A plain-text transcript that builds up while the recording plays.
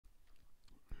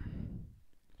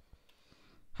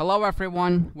Hello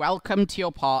everyone, welcome to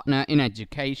your partner in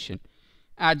education,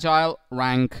 Agile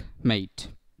Rank Mate.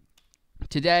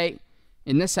 Today,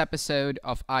 in this episode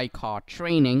of ICAR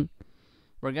training,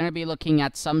 we're going to be looking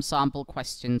at some sample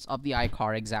questions of the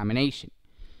ICAR examination.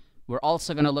 We're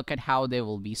also going to look at how they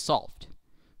will be solved.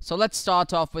 So let's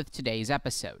start off with today's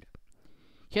episode.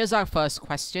 Here's our first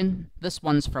question. This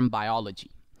one's from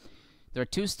biology. There are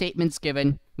two statements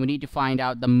given. We need to find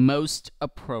out the most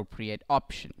appropriate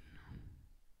option.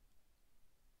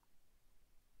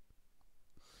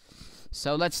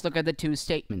 So let's look at the two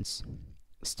statements.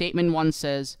 Statement 1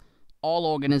 says, all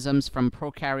organisms from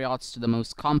prokaryotes to the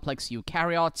most complex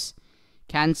eukaryotes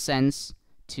can sense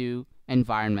to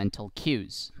environmental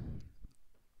cues.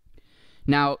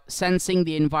 Now, sensing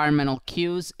the environmental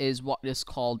cues is what is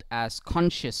called as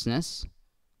consciousness.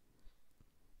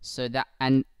 So that,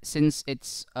 and since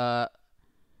it's a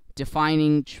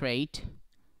defining trait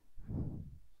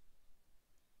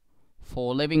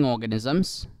for living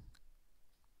organisms,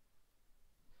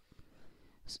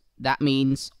 that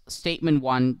means statement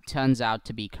 1 turns out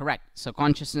to be correct. So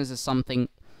consciousness is something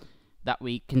that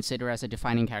we consider as a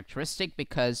defining characteristic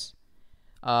because,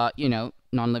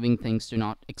 non-living things do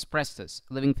not express this.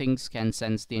 Living things can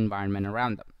sense the environment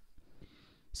around them.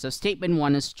 So statement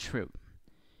 1 is true.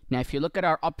 Now, if you look at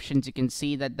our options, you can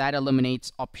see that that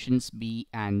eliminates options B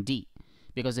and D,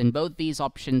 because in both these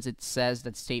options, it says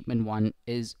that statement 1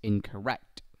 is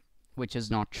incorrect, which is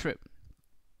not true.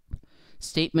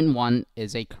 Statement 1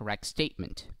 is a correct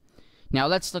statement. Now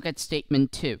let's look at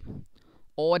statement 2.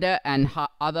 Order and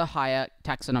other higher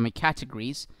taxonomic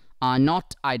categories are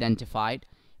not identified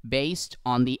based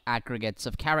on the aggregates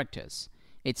of characters.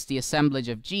 It's the assemblage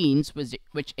of genes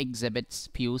which exhibits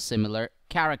few similar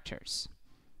characters.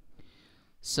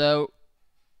 So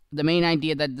the main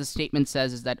idea that this statement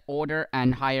says is that order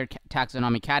and higher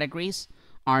taxonomic categories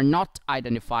are not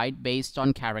identified based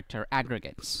on character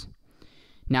aggregates.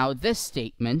 Now, this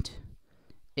statement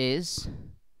is,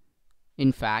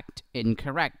 in fact,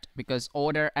 incorrect because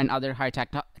order and other high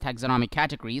taxonomic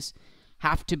categories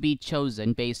have to be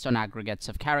chosen based on aggregates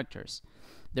of characters.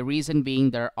 The reason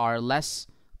being there are less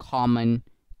common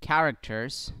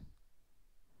characters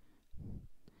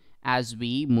as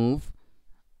we move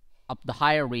up the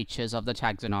higher reaches of the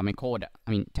taxonomic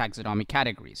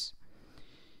categories.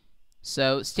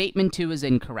 So, statement 2 is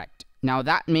incorrect. Now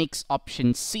that makes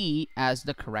option C as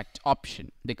the correct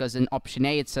option, because in option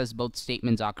A it says both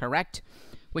statements are correct,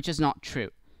 which is not true,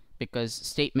 because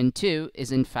statement 2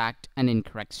 is in fact an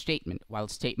incorrect statement, while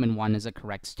statement 1 is a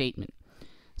correct statement.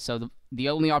 So the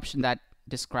only option that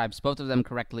describes both of them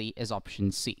correctly is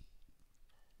option C.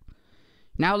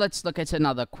 Now let's look at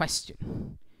another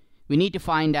question. We need to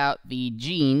find out the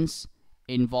genes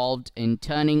involved in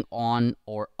turning on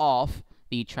or off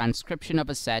the transcription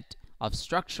of a set of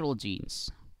structural genes.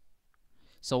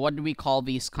 So what do we call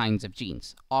these kinds of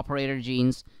genes? Operator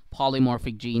genes,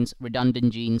 polymorphic genes,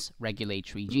 redundant genes,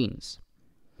 regulatory genes.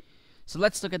 So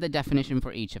let's look at the definition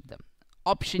for each of them.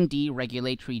 Option D,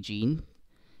 regulatory gene,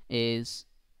 is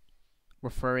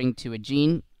referring to a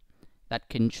gene that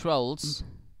controls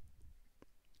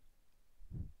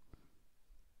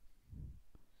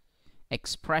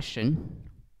expression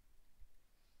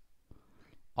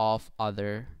of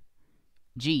other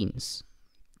genes.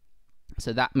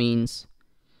 So that means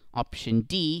option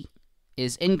D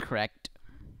is incorrect.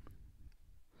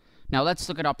 Now let's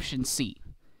look at option C,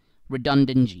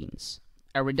 redundant genes.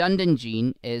 A redundant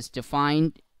gene is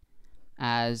defined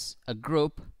as a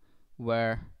group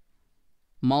where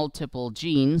multiple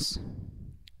genes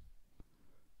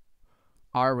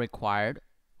are required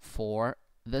for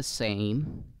the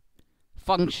same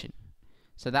function.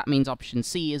 So that means option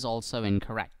C is also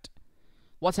incorrect.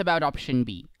 What about option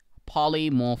B?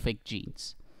 Polymorphic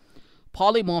genes.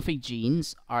 Polymorphic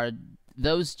genes are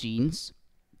those genes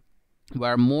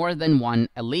where more than one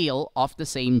allele of the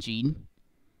same gene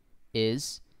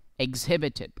is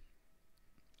exhibited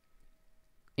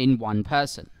in one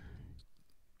person.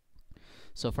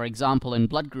 So for example, in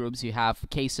blood groups, you have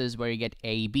cases where you get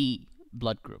AB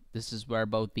blood group. This is where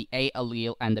both the A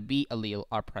allele and the B allele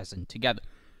are present together.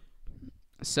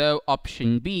 So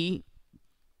option B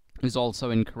is also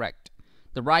incorrect.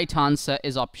 The right answer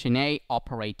is option A,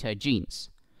 operator genes.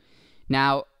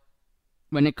 Now,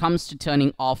 when it comes to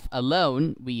turning off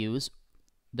alone,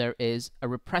 there is a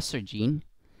repressor gene,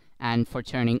 and for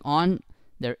turning on,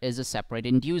 there is a separate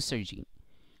inducer gene.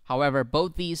 However,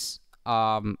 both these,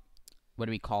 both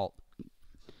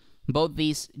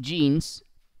these genes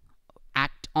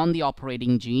act on the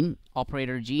operator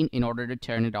gene in order to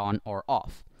turn it on or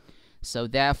off. So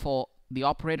therefore, the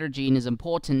operator gene is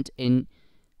important in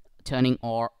turning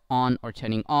on or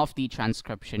turning off the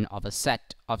transcription of a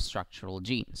set of structural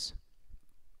genes.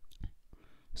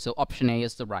 So option A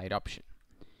is the right option.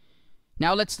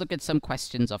 Now let's look at some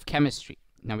questions of chemistry.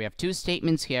 Now we have two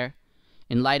statements here.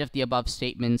 In light of the above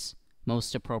statements,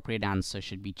 most appropriate answer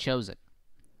should be chosen.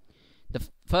 The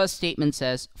first statement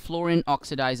says fluorine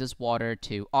oxidizes water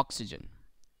to oxygen.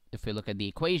 If we look at the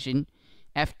equation,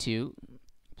 F2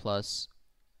 plus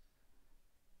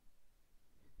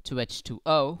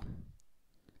 2H2O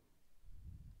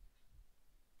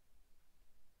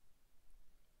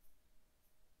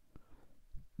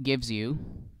gives you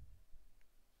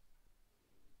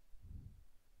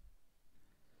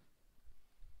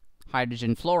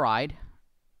hydrogen fluoride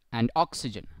and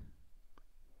oxygen.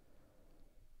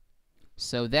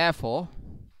 So therefore,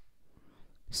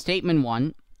 statement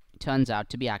 1 turns out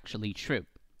to be actually true.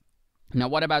 Now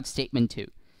what about statement 2?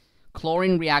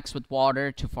 Chlorine reacts with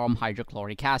water to form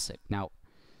hydrochloric acid. Now,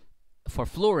 for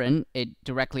fluorine, it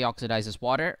directly oxidizes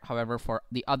water. However, for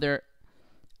the other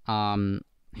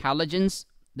halogens,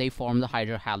 they form the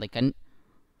hydrohalogen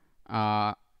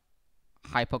hypohalous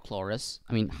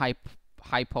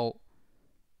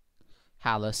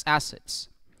acids.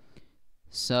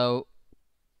 So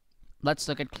let's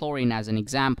look at chlorine as an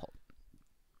example.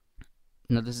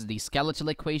 Now this is the skeletal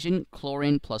equation.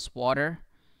 Chlorine plus water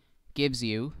gives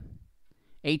you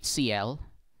HCl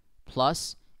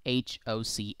plus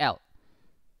HOCl.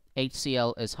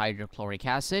 HCl is hydrochloric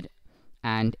acid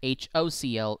and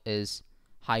HOCl is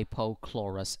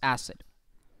hypochlorous acid.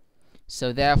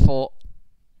 So therefore,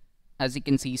 as you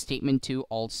can see, statement 2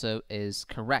 also is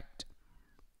correct.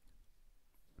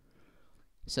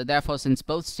 So therefore, since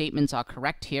both statements are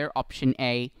correct here, option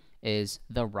A is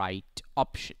the right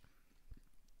option.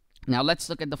 Now let's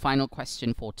look at the final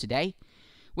question for today.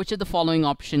 Which of the following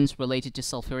options related to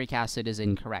sulfuric acid is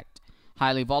incorrect?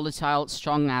 Highly volatile,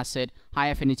 strong acid, high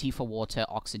affinity for water,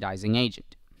 oxidizing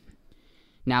agent.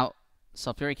 Now,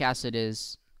 sulfuric acid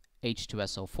is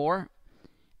H2SO4,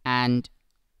 and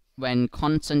when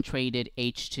concentrated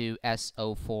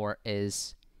H2SO4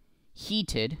 is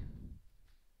heated,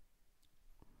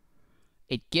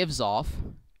 it gives off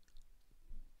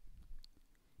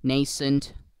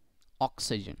nascent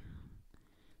oxygen.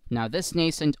 Now this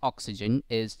nascent oxygen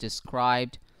is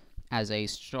described as a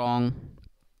strong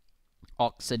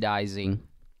oxidizing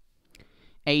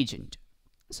agent.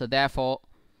 So therefore,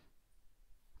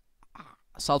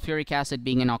 sulfuric acid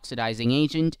being an oxidizing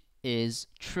agent is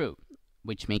true,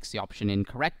 which makes the option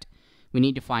incorrect. We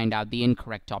need to find out the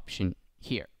incorrect option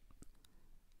here.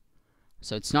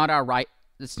 So it's not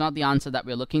the answer that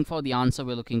we're looking for. The answer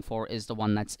we're looking for is the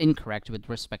one that's incorrect with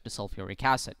respect to sulfuric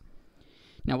acid.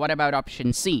 Now what about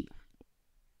option C?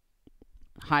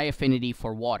 High affinity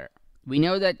for water. We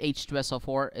know that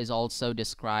H2SO4 is also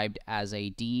described as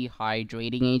a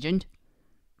dehydrating agent,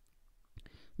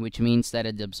 which means that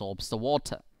it absorbs the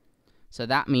water. So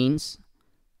that means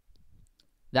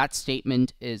that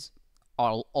statement is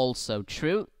also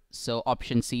true. So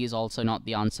option C is also not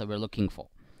the answer we're looking for.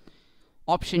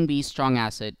 Option B, strong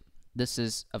acid. This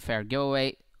is a fair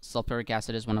giveaway. Sulfuric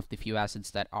acid is one of the few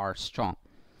acids that are strong.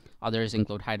 Others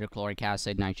include hydrochloric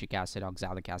acid, nitric acid,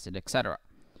 oxalic acid, etc.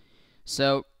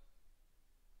 So,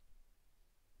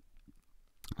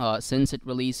 since it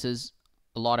releases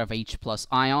a lot of H+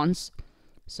 ions,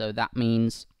 so that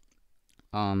means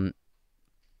option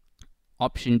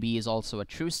B is also a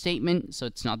true statement, so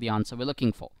it's not the answer we're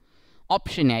looking for.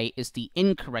 Option A is the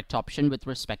incorrect option with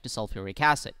respect to sulfuric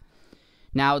acid.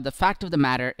 Now, the fact of the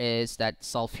matter is that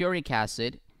sulfuric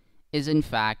acid is in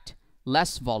fact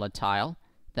less volatile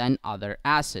than other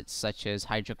acids, such as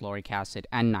hydrochloric acid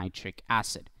and nitric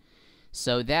acid.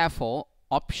 So therefore,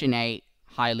 option A,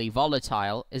 highly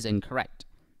volatile, is incorrect.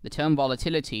 The term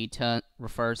volatility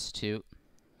refers to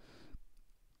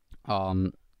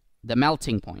the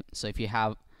melting point. So if you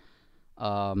have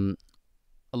a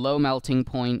low melting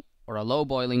point or a low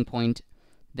boiling point,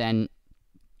 then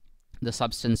the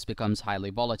substance becomes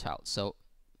highly volatile. So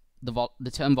the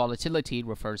term volatility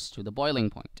refers to the boiling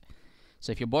point.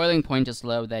 So if your boiling point is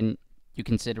low, then you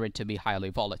consider it to be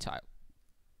highly volatile.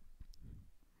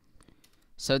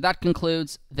 So that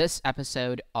concludes this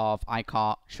episode of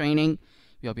ICAR training.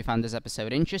 We hope you found this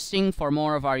episode interesting. For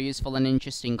more of our useful and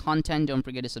interesting content, don't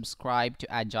forget to subscribe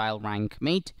to Agile Rank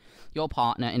Mate, your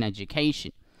partner in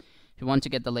education. If you want to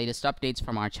get the latest updates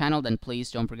from our channel, then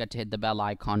please don't forget to hit the bell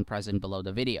icon present below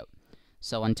the video.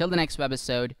 So until the next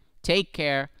webisode, take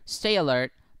care, stay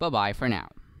alert, bye-bye for now.